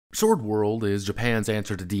Sword World is Japan's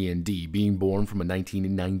answer to D&D, being born from a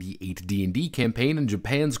 1998 D&D campaign and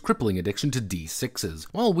Japan's crippling addiction to D6s.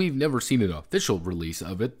 While we've never seen an official release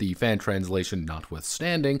of it, the fan translation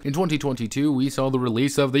notwithstanding, in 2022 we saw the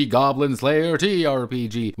release of the Goblin Slayer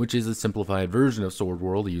TRPG, which is a simplified version of Sword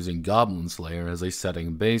World using Goblin Slayer as a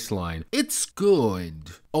setting baseline. It's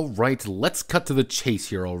good. Alright, let's cut to the chase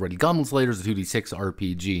here already. Goblin Slayer is a 2d6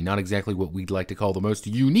 RPG, not exactly what we'd like to call the most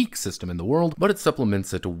unique system in the world, but it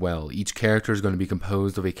supplements it well. Each character is going to be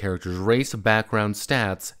composed of a character's race, background,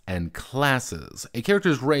 stats, and classes. A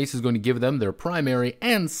character's race is going to give them their primary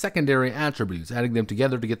and secondary attributes, adding them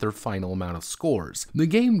together to get their final amount of scores. The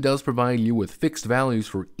game does provide you with fixed values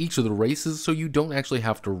for each of the races, so you don't actually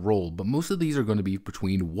have to roll, but most of these are going to be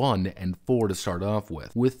between 1 and 4 to start off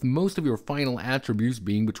with most of your final attributes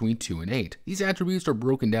being between 2 and 8. These attributes are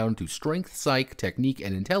broken down to strength, psych, technique,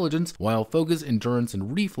 and intelligence, while focus, endurance,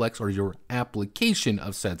 and reflex are your application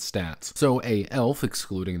of said stats. So a elf,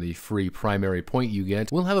 excluding the free primary point you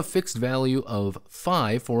get, will have a fixed value of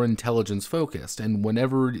 5 for intelligence focused, and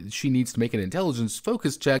whenever she needs to make an intelligence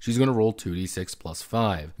focus check, she's going to roll 2d6 plus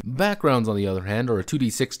 5. Backgrounds, on the other hand, are a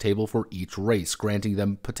 2d6 table for each race, granting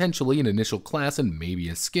them potentially an initial class and maybe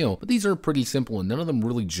a skill, but these are pretty simple and none of them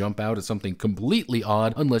really jump out as something completely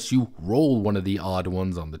odd unless you roll one of the odd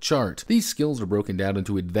ones on the chart. These skills are broken down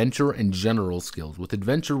into adventure and general skills, with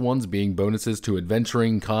adventure ones being bonuses to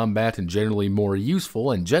adventuring, combat, and generally more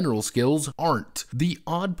useful, and general skills aren't. The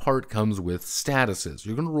odd part comes with statuses.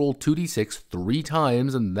 You're going to roll 2d6 3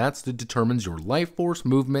 times, and that's what determines your life force,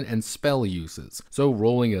 movement, and spell uses. So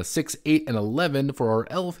rolling a 6, 8, and 11 for our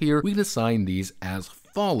elf here, we can assign these as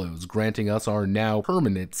follows, granting us our now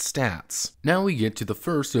permanent stats. Now we get to the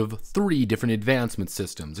first of 3 different advancement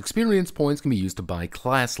systems. Experience points can be used to buy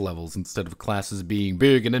class levels instead of classes being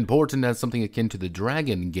big and important as something akin to the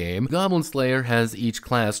Dragon game. Goblin Slayer has each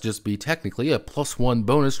class just be technically a +1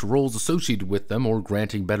 bonus to rolls associated with them or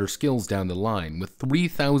granting better skills down the line. With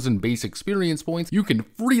 3,000 base experience points, you can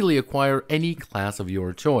freely acquire any class of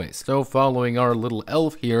your choice. So following our little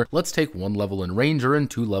elf here, let's take 1 level in Ranger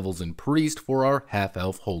and 2 levels in Priest for our half-elf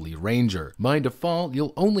Holy Ranger. By default,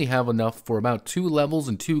 you'll only have enough for about 2 levels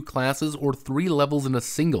in 2 classes or 3 levels in a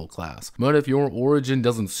single class. But if your origin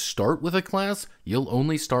doesn't start with a class, you'll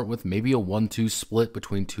only start with maybe a 1-2 split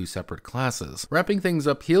between 2 separate classes. Wrapping things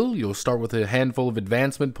up here, you'll start with a handful of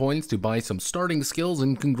advancement points to buy some starting skills,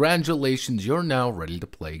 and congratulations, you're now ready to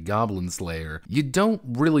play Goblin Slayer. You don't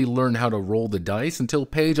really learn how to roll the dice until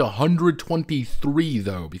page 123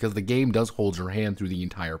 though, because the game does hold your hand through the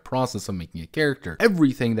entire process of making a character.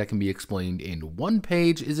 Everything that can be explained in 1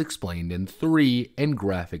 page is explained in 3 in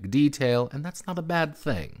graphic detail, and that's not a bad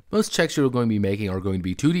thing. Most checks you're going to be making are going to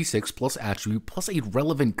be 2d6 plus attribute plus a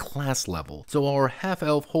relevant class level. So our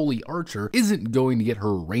half-elf Holy Archer isn't going to get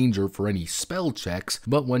her Ranger for any spell checks,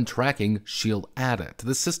 but when tracking, she'll add it.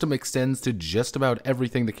 The system extends to just about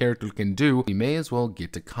everything the character can do. We may as well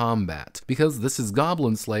get to combat. Because this is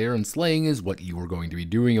Goblin Slayer, and slaying is what you are going to be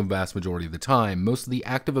doing a vast majority of the time. Most of the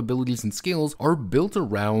active abilities and skills are built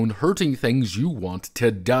around hurting things you want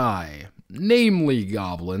to die. Namely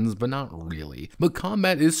goblins, but not really. But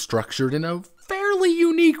combat is structured in a fairly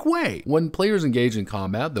unique way. When players engage in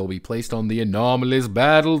combat, they'll be placed on the anomalous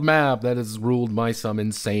battle map that is ruled by some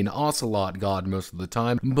insane ocelot god most of the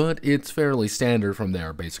time, but it's fairly standard from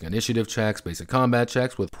there. Basic initiative checks, basic combat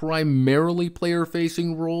checks with primarily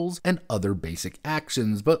player-facing roles, and other basic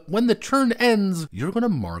actions. But when the turn ends, you're going to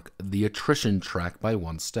mark the attrition track by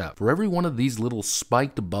 1 step. For every one of these little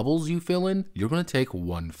spiked bubbles you fill in, you're going to take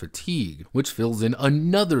 1 fatigue, which fills in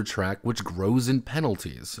another track which grows in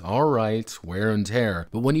penalties. Alright, wear and tear.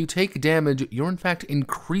 But when you take damage, you're in fact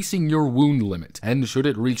increasing your wound limit, and should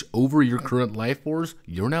it reach over your current life force,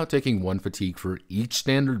 you're now taking 1 fatigue for each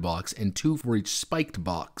standard box and 2 for each spiked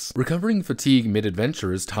box. Recovering fatigue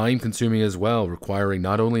mid-adventure is time consuming as well, requiring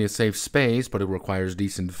not only a safe space, but it requires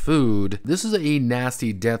decent food. This is a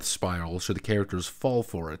nasty death spiral should the characters fall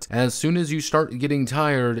for it. As soon as you start getting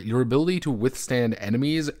tired, your ability to withstand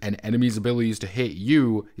enemies and enemies' abilities to hit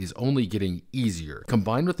you is only getting easier.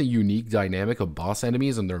 Combined with the unique dynamic of boss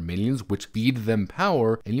enemies and their minions, which feed them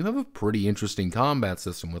power, and you have a pretty interesting combat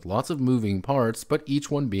system with lots of moving parts, but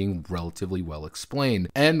each one being relatively well explained.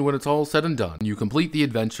 And when it's all said and done, you complete the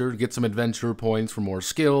adventure, get some adventure points for more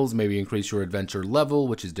skills, maybe increase your adventure level,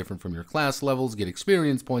 which is different from your class levels, get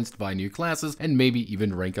experience points to buy new classes, and maybe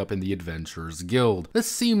even rank up in the Adventurers Guild.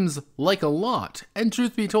 This seems like a lot, and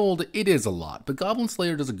truth be told, it is a lot, but Goblin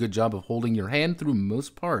Slayer does a good job of holding your hand through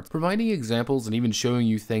most parts, providing examples and even showing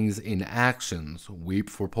you things in action. problems. Weep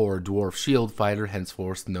for poor dwarf shield fighter,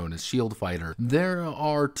 henceforth known as shield fighter. There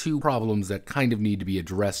are two problems that kind of need to be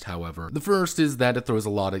addressed, however. The first is that it throws a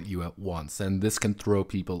lot at you at once, and this can throw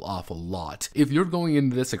people off a lot. If you're going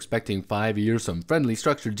into this expecting 5 years, some friendly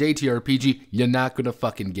structured JTRPG, you're not gonna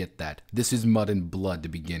fucking get that. This is mud and blood to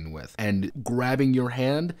begin with. And grabbing your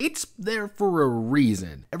hand, it's there for a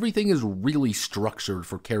reason. Everything is really structured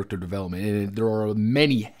for character development, and there are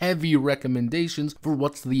many heavy recommendations for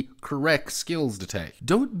what's the correct skills to take.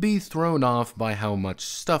 Don't be thrown off by how much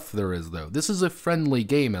stuff there is, though. This is a friendly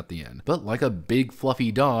game at the end, but like a big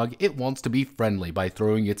fluffy dog, it wants to be friendly by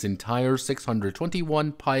throwing its entire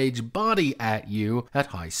 621-page body at you at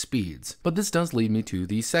high speeds. But this does lead me to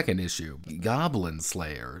the second issue, Goblin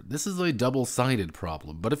Slayer. This is a double-sided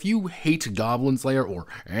problem, but if you hate Goblin Slayer or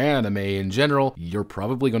anime in general, you're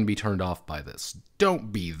probably going to be turned off by this.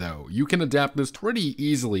 Don't be, though. You can adapt this pretty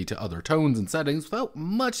easily to other tones and settings without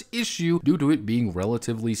much issue due to it being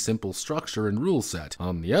relatively simple structure and rule set.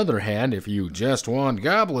 On the other hand, if you just want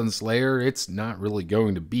Goblin Slayer, it's not really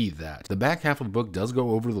going to be that. The back half of the book does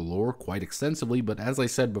go over the lore quite extensively, but as I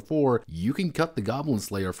said before, you can cut the Goblin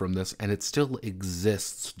Slayer from this and it still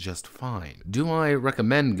exists just fine. Do I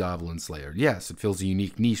recommend Goblin Slayer? Yes, it fills a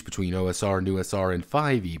unique niche between OSR, New SR, and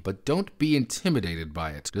 5e, but don't be intimidated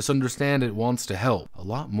by it. Just understand it wants to help a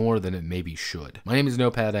lot more than it maybe should. My name is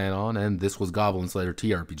Notepad, and this was Goblin Slayer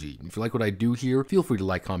TRPG. If you like what I do here, feel free to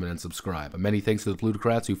like, comment, and subscribe. And many thanks to the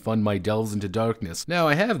plutocrats who fund my delves into darkness. Now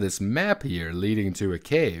I have this map here leading to a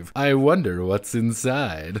cave. I wonder what's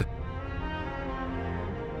inside.